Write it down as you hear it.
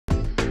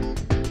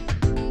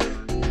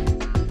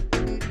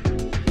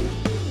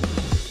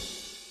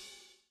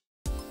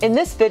In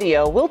this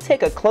video, we'll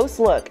take a close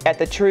look at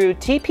the true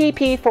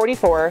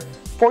TPP-44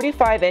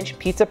 45-inch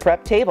pizza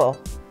prep table.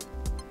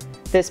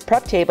 This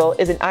prep table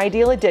is an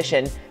ideal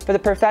addition for the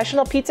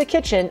professional pizza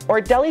kitchen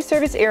or deli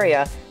service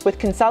area with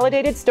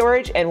consolidated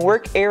storage and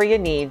work area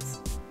needs.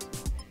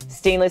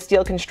 Stainless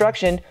steel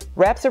construction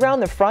wraps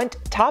around the front,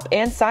 top,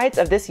 and sides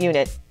of this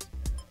unit.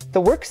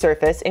 The work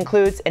surface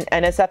includes an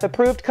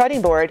NSF-approved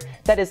cutting board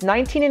that is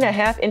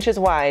 19.5 inches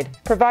wide,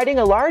 providing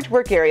a large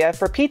work area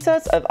for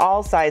pizzas of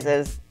all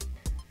sizes.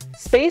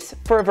 Space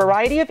for a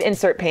variety of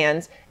insert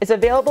pans is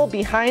available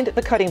behind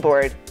the cutting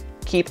board.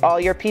 Keep all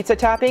your pizza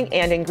topping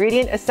and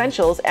ingredient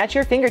essentials at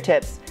your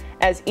fingertips,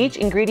 as each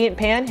ingredient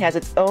pan has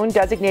its own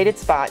designated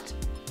spot.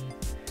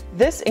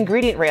 This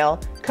ingredient rail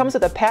comes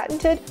with a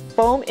patented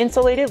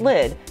foam-insulated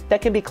lid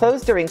that can be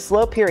closed during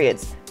slow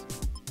periods.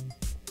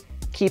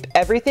 Keep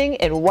everything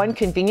in one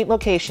convenient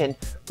location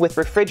with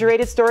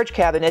refrigerated storage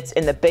cabinets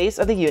in the base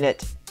of the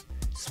unit.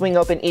 Swing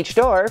open each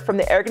door from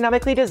the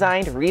ergonomically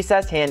designed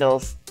recessed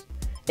handles.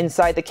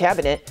 Inside the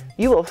cabinet,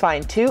 you will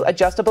find two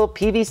adjustable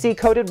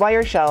PVC-coated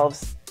wire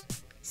shelves.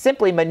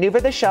 Simply maneuver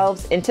the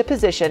shelves into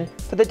position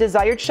for the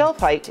desired shelf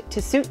height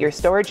to suit your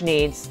storage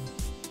needs.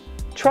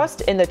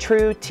 Trust in the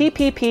true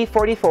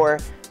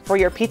TPP-44 for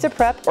your pizza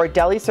prep or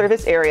deli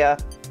service area.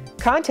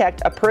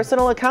 Contact a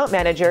personal account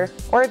manager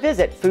or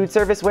visit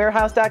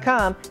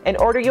foodservicewarehouse.com and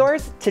order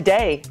yours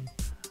today.